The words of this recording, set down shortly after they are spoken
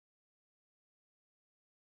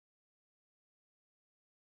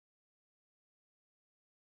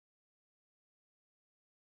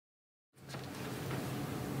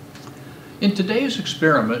In today's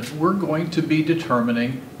experiment, we're going to be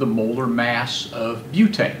determining the molar mass of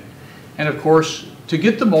butane. And of course, to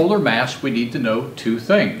get the molar mass, we need to know two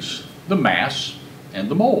things: the mass and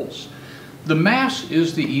the moles. The mass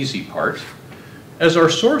is the easy part. As our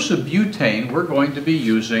source of butane, we're going to be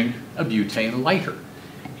using a butane lighter.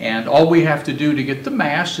 And all we have to do to get the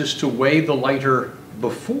mass is to weigh the lighter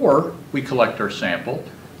before we collect our sample,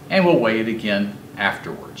 and we'll weigh it again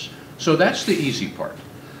afterwards. So that's the easy part.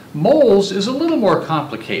 Moles is a little more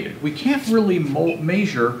complicated. We can't really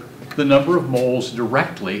measure the number of moles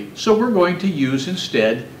directly, so we're going to use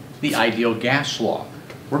instead the ideal gas law.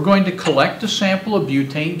 We're going to collect a sample of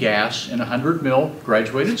butane gas in a 100 ml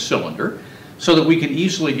graduated cylinder so that we can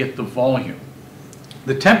easily get the volume.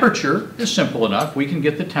 The temperature is simple enough. We can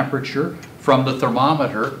get the temperature from the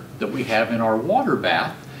thermometer that we have in our water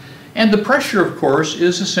bath. And the pressure, of course,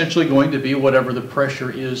 is essentially going to be whatever the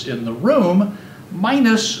pressure is in the room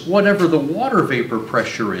minus whatever the water vapor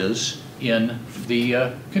pressure is in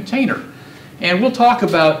the container. And we'll talk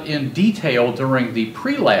about in detail during the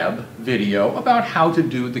pre-lab video about how to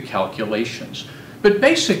do the calculations. But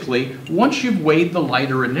basically, once you've weighed the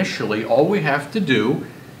lighter initially, all we have to do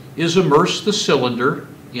is immerse the cylinder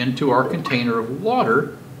into our container of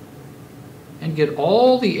water and get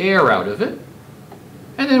all the air out of it.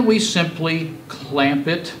 And then we simply clamp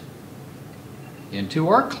it into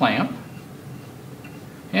our clamp.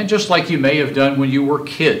 And just like you may have done when you were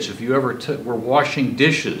kids, if you ever were washing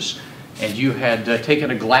dishes and you had taken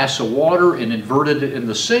a glass of water and inverted it in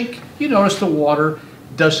the sink, you notice the water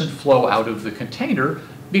doesn't flow out of the container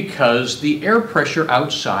because the air pressure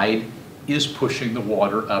outside is pushing the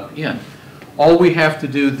water up in. All we have to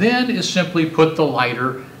do then is simply put the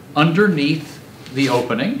lighter underneath the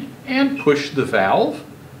opening and push the valve,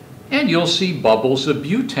 and you'll see bubbles of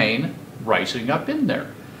butane rising up in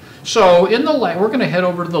there. So in the lab, we're going to head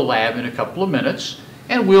over to the lab in a couple of minutes,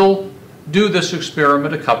 and we'll do this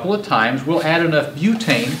experiment a couple of times. We'll add enough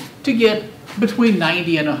butane to get between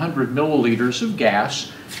 90 and 100 milliliters of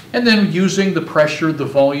gas, and then using the pressure, the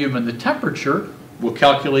volume, and the temperature, we'll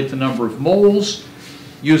calculate the number of moles.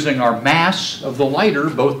 Using our mass of the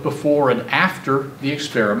lighter, both before and after the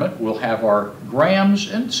experiment, we'll have our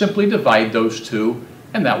grams and simply divide those two,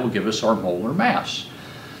 and that will give us our molar mass.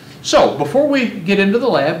 So before we get into the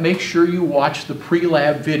lab, make sure you watch the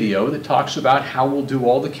pre-lab video that talks about how we'll do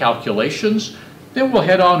all the calculations. Then we'll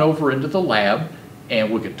head on over into the lab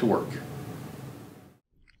and we'll get to work.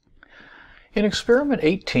 In experiment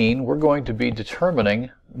 18, we're going to be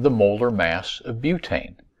determining the molar mass of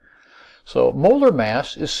butane. So molar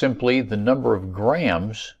mass is simply the number of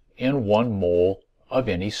grams in 1 mole of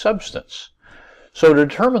any substance. So to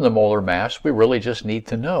determine the molar mass, we really just need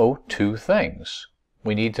to know two things.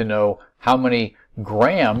 We need to know how many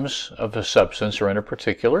grams of a substance are in a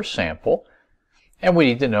particular sample, and we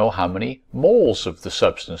need to know how many moles of the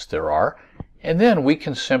substance there are, and then we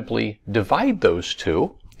can simply divide those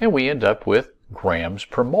two, and we end up with grams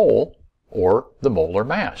per mole, or the molar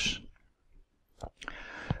mass.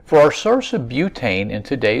 For our source of butane in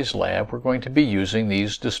today's lab, we're going to be using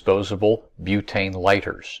these disposable butane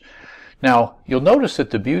lighters. Now, you'll notice that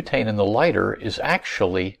the butane in the lighter is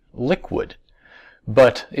actually liquid,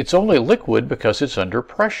 but it's only liquid because it's under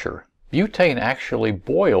pressure. Butane actually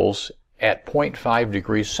boils at 0.5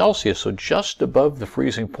 degrees Celsius, so just above the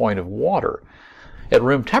freezing point of water. At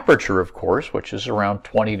room temperature, of course, which is around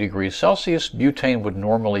 20 degrees Celsius, butane would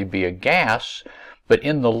normally be a gas, but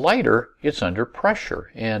in the lighter, it's under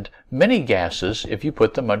pressure. And many gases, if you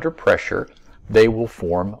put them under pressure, they will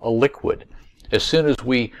form a liquid. As soon as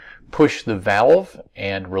we push the valve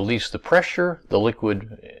and release the pressure, the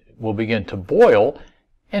liquid will begin to boil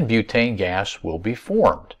and butane gas will be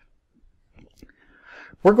formed.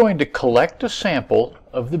 We're going to collect a sample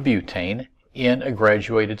of the butane in a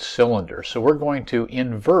graduated cylinder. So we're going to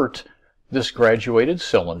invert this graduated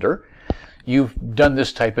cylinder. You've done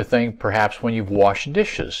this type of thing perhaps when you've washed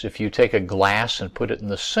dishes. If you take a glass and put it in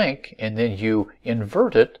the sink and then you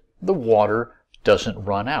invert it, the water doesn't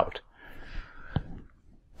run out.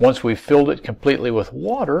 Once we've filled it completely with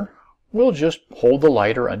water, we'll just hold the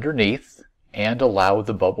lighter underneath and allow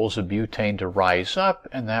the bubbles of butane to rise up,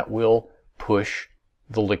 and that will push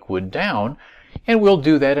the liquid down. And we'll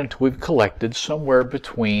do that until we've collected somewhere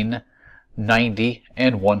between 90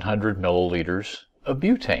 and 100 milliliters of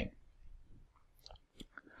butane.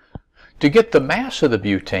 To get the mass of the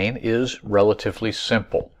butane is relatively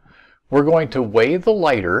simple. We're going to weigh the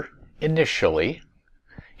lighter initially,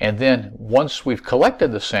 and then once we've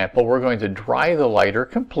collected the sample, we're going to dry the lighter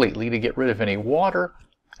completely to get rid of any water,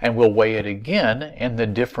 and we'll weigh it again, and the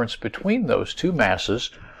difference between those two masses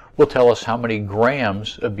will tell us how many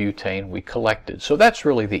grams of butane we collected. So that's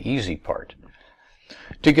really the easy part.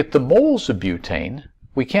 To get the moles of butane,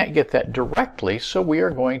 we can't get that directly, so we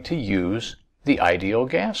are going to use the ideal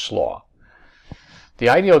gas law. The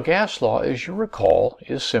ideal gas law, as you recall,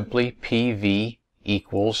 is simply PV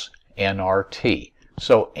equals nRT.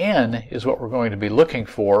 So N is what we're going to be looking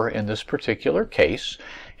for in this particular case,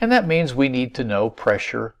 and that means we need to know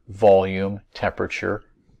pressure, volume, temperature,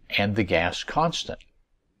 and the gas constant.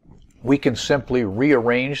 We can simply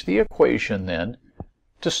rearrange the equation then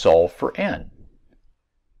to solve for N.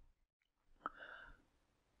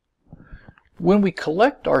 When we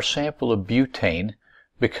collect our sample of butane,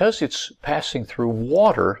 because it's passing through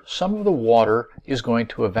water, some of the water is going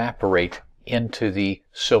to evaporate into the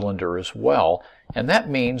cylinder as well, and that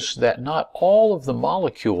means that not all of the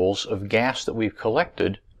molecules of gas that we've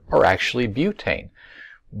collected are actually butane.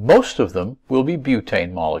 Most of them will be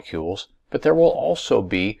butane molecules, but there will also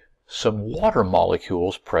be some water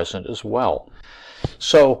molecules present as well.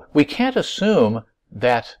 So we can't assume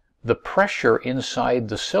that the pressure inside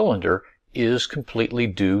the cylinder is completely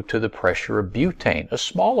due to the pressure of butane. A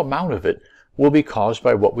small amount of it will be caused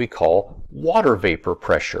by what we call water vapor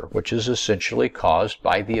pressure, which is essentially caused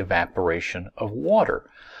by the evaporation of water.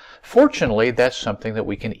 Fortunately, that's something that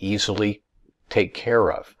we can easily take care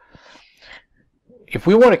of. If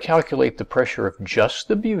we want to calculate the pressure of just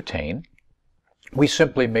the butane, we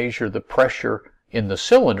simply measure the pressure in the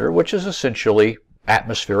cylinder, which is essentially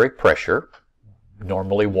atmospheric pressure,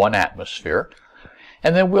 normally 1 atmosphere,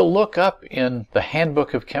 and then we'll look up in the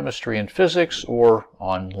Handbook of Chemistry and Physics or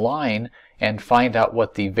online and find out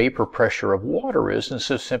what the vapor pressure of water is, and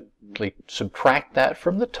so simply subtract that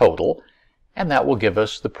from the total, and that will give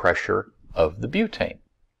us the pressure of the butane.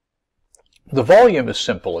 The volume is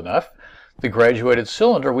simple enough. The graduated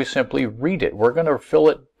cylinder, we simply read it. We're going to fill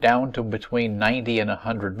it down to between 90 and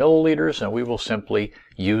 100 milliliters, and we will simply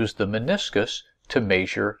use the meniscus to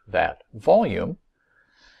measure that volume.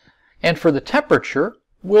 And for the temperature,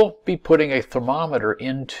 we'll be putting a thermometer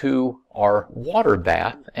into our water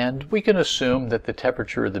bath, and we can assume that the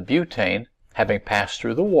temperature of the butane, having passed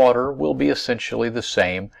through the water, will be essentially the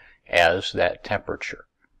same as that temperature.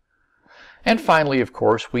 And finally, of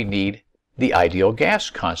course, we need the ideal gas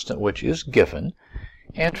constant, which is given,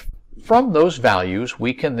 and from those values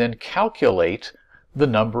we can then calculate the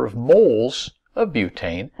number of moles of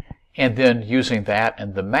butane, and then using that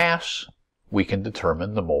and the mass, we can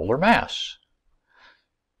determine the molar mass.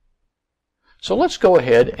 So let's go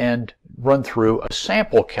ahead and run through a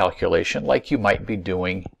sample calculation like you might be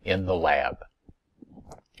doing in the lab.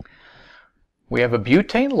 We have a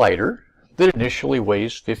butane lighter that initially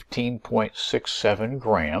weighs 15.67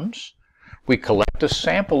 grams. We collect a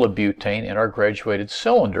sample of butane in our graduated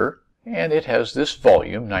cylinder, and it has this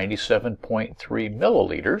volume, 97.3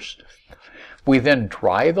 milliliters. We then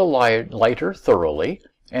dry the lighter thoroughly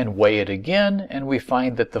and weigh it again, and we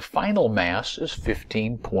find that the final mass is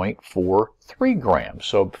 15.43 grams.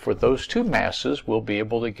 So for those two masses, we'll be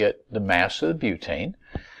able to get the mass of the butane.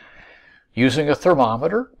 Using a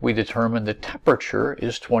thermometer, we determine the temperature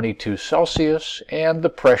is 22 Celsius and the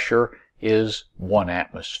pressure is 1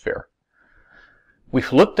 atmosphere.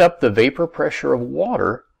 We've looked up the vapor pressure of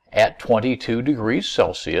water at 22 degrees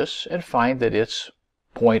Celsius and find that it's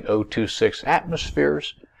 0.026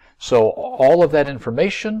 atmospheres. So all of that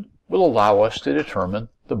information will allow us to determine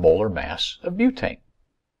the molar mass of butane.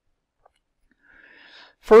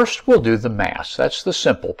 First, we'll do the mass. That's the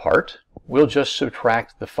simple part. We'll just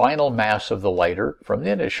subtract the final mass of the lighter from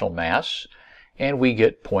the initial mass, and we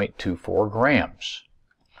get 0.24 grams.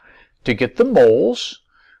 To get the moles,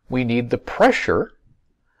 we need the pressure,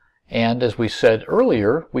 and as we said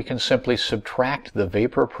earlier, we can simply subtract the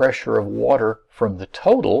vapor pressure of water from the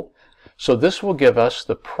total. So this will give us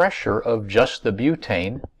the pressure of just the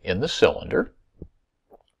butane in the cylinder.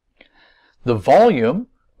 The volume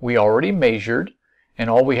we already measured, and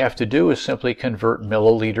all we have to do is simply convert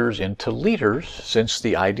milliliters into liters, since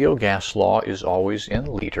the ideal gas law is always in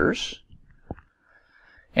liters.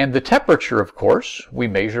 And the temperature, of course, we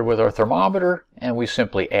measure with our thermometer, and we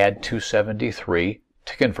simply add 273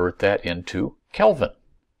 to convert that into Kelvin.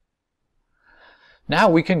 Now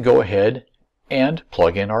we can go ahead and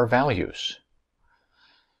plug in our values.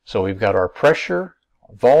 So we've got our pressure,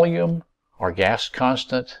 volume, our gas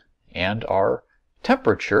constant, and our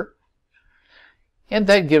temperature. And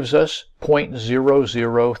that gives us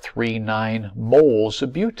 0.0039 moles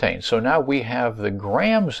of butane. So now we have the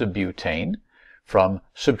grams of butane from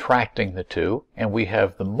subtracting the two, and we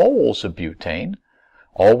have the moles of butane.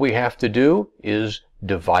 All we have to do is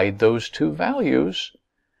divide those two values,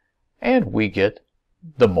 and we get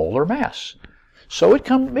the molar mass. So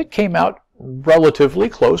it came out relatively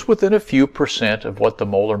close, within a few percent of what the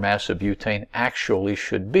molar mass of butane actually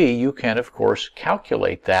should be. You can, of course,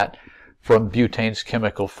 calculate that from butane's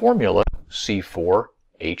chemical formula,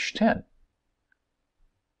 C4H10.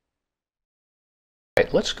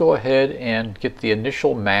 Right, let's go ahead and get the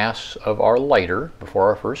initial mass of our lighter before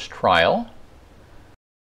our first trial.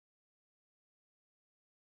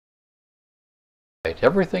 Right,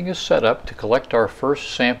 everything is set up to collect our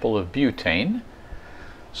first sample of butane.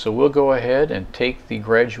 So we'll go ahead and take the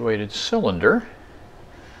graduated cylinder.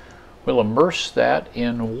 We'll immerse that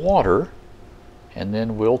in water, and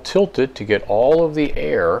then we'll tilt it to get all of the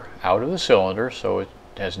air out of the cylinder so it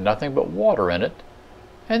has nothing but water in it.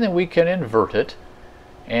 And then we can invert it,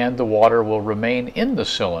 and the water will remain in the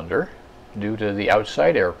cylinder due to the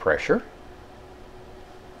outside air pressure.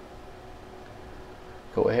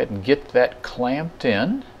 Go ahead and get that clamped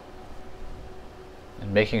in,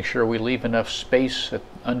 and making sure we leave enough space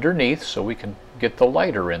underneath so we can get the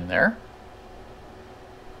lighter in there.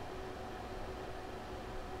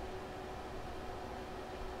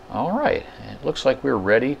 All right, it looks like we're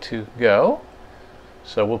ready to go.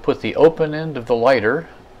 So we'll put the open end of the lighter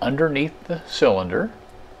underneath the cylinder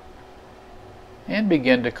and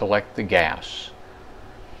begin to collect the gas.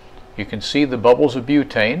 You can see the bubbles of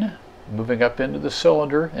butane moving up into the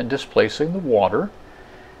cylinder and displacing the water.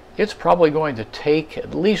 It's probably going to take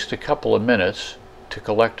at least a couple of minutes to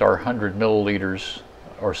collect our 100 milliliters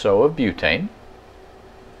or so of butane.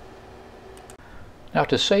 Now,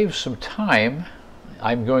 to save some time,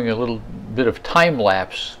 I'm going a little bit of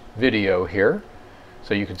time-lapse video here,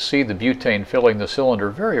 so you can see the butane filling the cylinder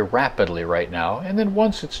very rapidly right now, and then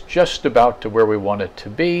once it's just about to where we want it to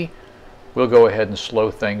be, we'll go ahead and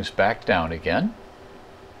slow things back down again.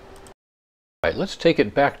 All right, let's take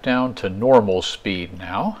it back down to normal speed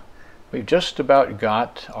now. We've just about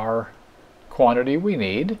got our quantity we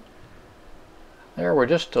need. There, we're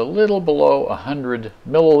just a little below 100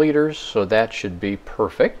 milliliters, so that should be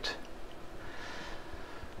perfect.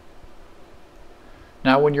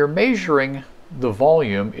 Now, when you're measuring the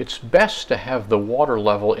volume, it's best to have the water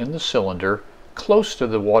level in the cylinder close to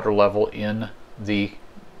the water level in the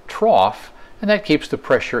trough, and that keeps the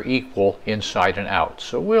pressure equal inside and out.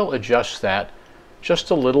 So we'll adjust that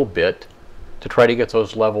just a little bit to try to get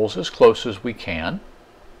those levels as close as we can.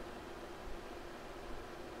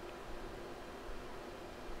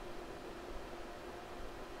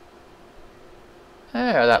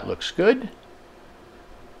 There, that looks good.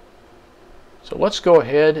 So let's go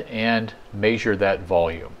ahead and measure that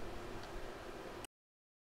volume.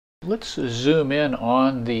 Let's zoom in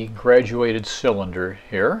on the graduated cylinder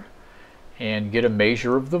here and get a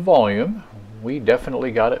measure of the volume. We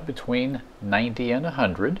definitely got it between 90 and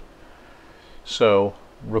 100. So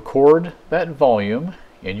record that volume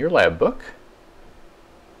in your lab book.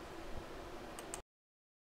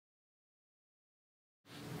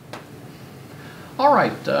 All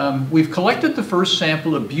right, we've collected the first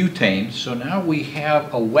sample of butane, so now we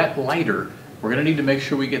have a wet lighter. We're going to need to make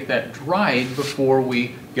sure we get that dried before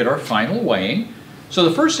we get our final weighing. So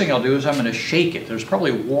the first thing I'll do is I'm going to shake it. There's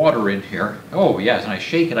probably water in here. Oh yes, and I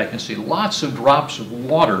shake it, I can see lots of drops of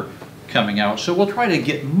water coming out. So we'll try to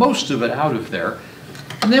get most of it out of there.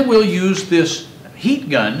 And then we'll use this heat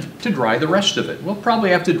gun to dry the rest of it. We'll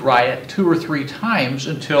probably have to dry it 2 or 3 times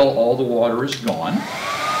until all the water is gone.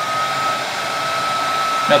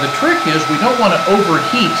 Now the trick is we don't want to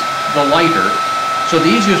overheat the lighter, so the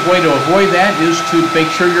easiest way to avoid that is to make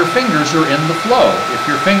sure your fingers are in the flow. If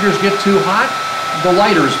your fingers get too hot, the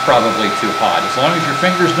lighter is probably too hot. As long as your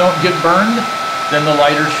fingers don't get burned, then the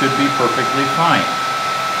lighter should be perfectly fine.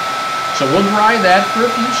 So we'll dry that for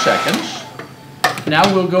a few seconds. Now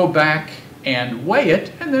we'll go back and weigh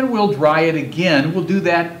it, and then we'll dry it again. We'll do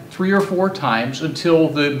that 3 or 4 times until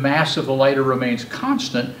the mass of the lighter remains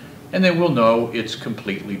constant, and then we'll know it's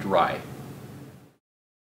completely dry.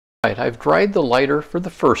 Right, I've dried the lighter for the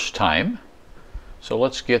first time, so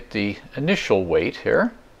let's get the initial weight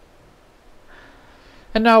here.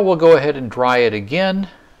 And now we'll go ahead and dry it again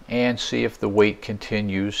and see if the weight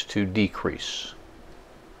continues to decrease.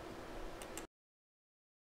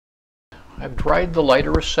 I've dried the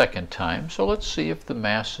lighter a second time, so let's see if the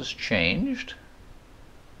mass has changed.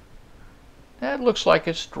 That looks like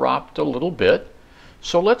it's dropped a little bit.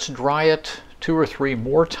 So let's dry it 2 or 3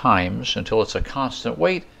 more times until it's a constant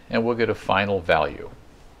weight, and we'll get a final value.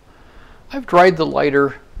 I've dried the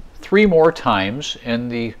lighter 3 more times,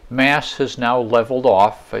 and the mass has now leveled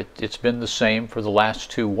off. It's been the same for the last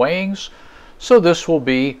 2 weighings, so this will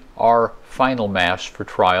be our final mass for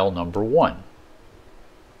trial number 1.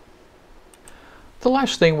 The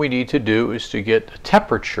last thing we need to do is to get a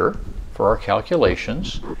temperature for for our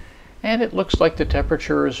calculations, and it looks like the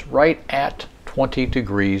temperature is right at 20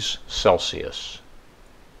 degrees Celsius.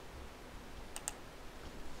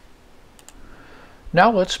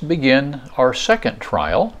 Now let's begin our second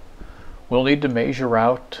trial. We'll need to measure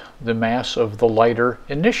out the mass of the lighter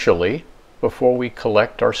initially before we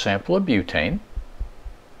collect our sample of butane.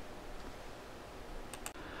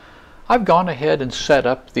 I've gone ahead and set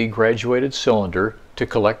up the graduated cylinder to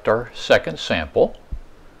collect our second sample.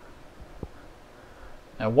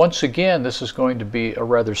 Now once again, this is going to be a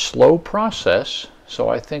rather slow process, so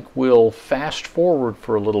I think we'll fast forward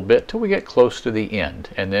for a little bit till we get close to the end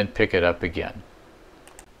and then pick it up again.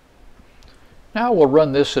 Now we'll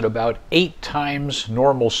run this at about 8 times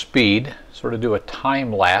normal speed, sort of do a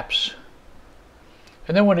time lapse.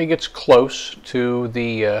 And then when it gets close to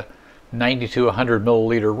the 90 to 100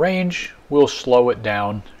 milliliter range, we'll slow it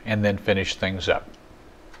down and then finish things up.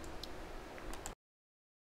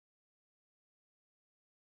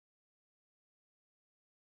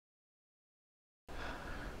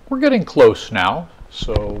 We're getting close now,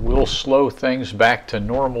 so we'll slow things back to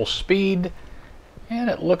normal speed. And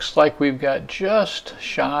it looks like we've got just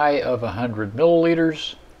shy of 100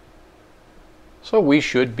 milliliters, so we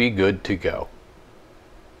should be good to go.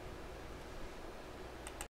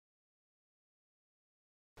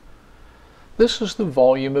 This is the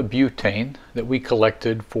volume of butane that we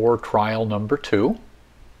collected for trial number 2.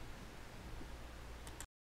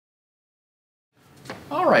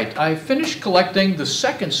 All right, I finished collecting the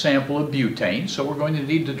second sample of butane, so we're going to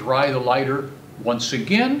need to dry the lighter once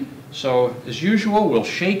again. So as usual, we'll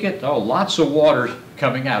shake it. Oh, lots of water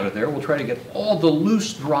coming out of there. We'll try to get all the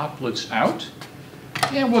loose droplets out.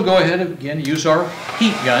 And we'll go ahead and again use our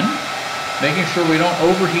heat gun, making sure we don't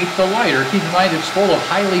overheat the lighter. Keep in mind it's full of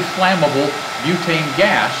highly flammable butane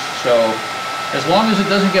gas, so as long as it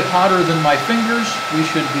doesn't get hotter than my fingers, we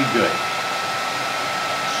should be good.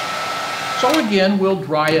 So again, we'll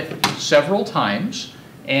dry it several times,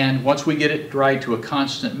 and once we get it dried to a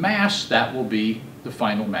constant mass, that will be the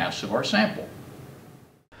final mass of our sample.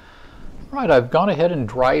 Right, I've gone ahead and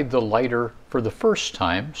dried the lighter for the first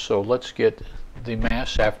time, so let's get the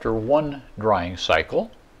mass after one drying cycle.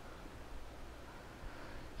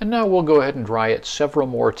 And now we'll go ahead and dry it several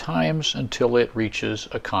more times until it reaches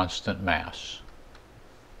a constant mass.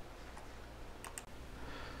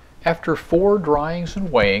 After 4 dryings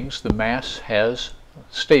and weighings, the mass has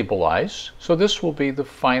stabilized, so this will be the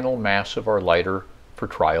final mass of our lighter for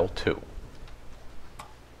trial 2.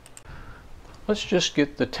 Let's just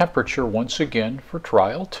get the temperature once again for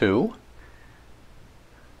trial 2.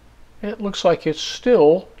 It looks like it's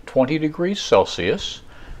still 20 degrees Celsius,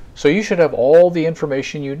 so you should have all the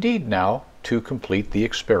information you need now to complete the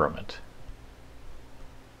experiment.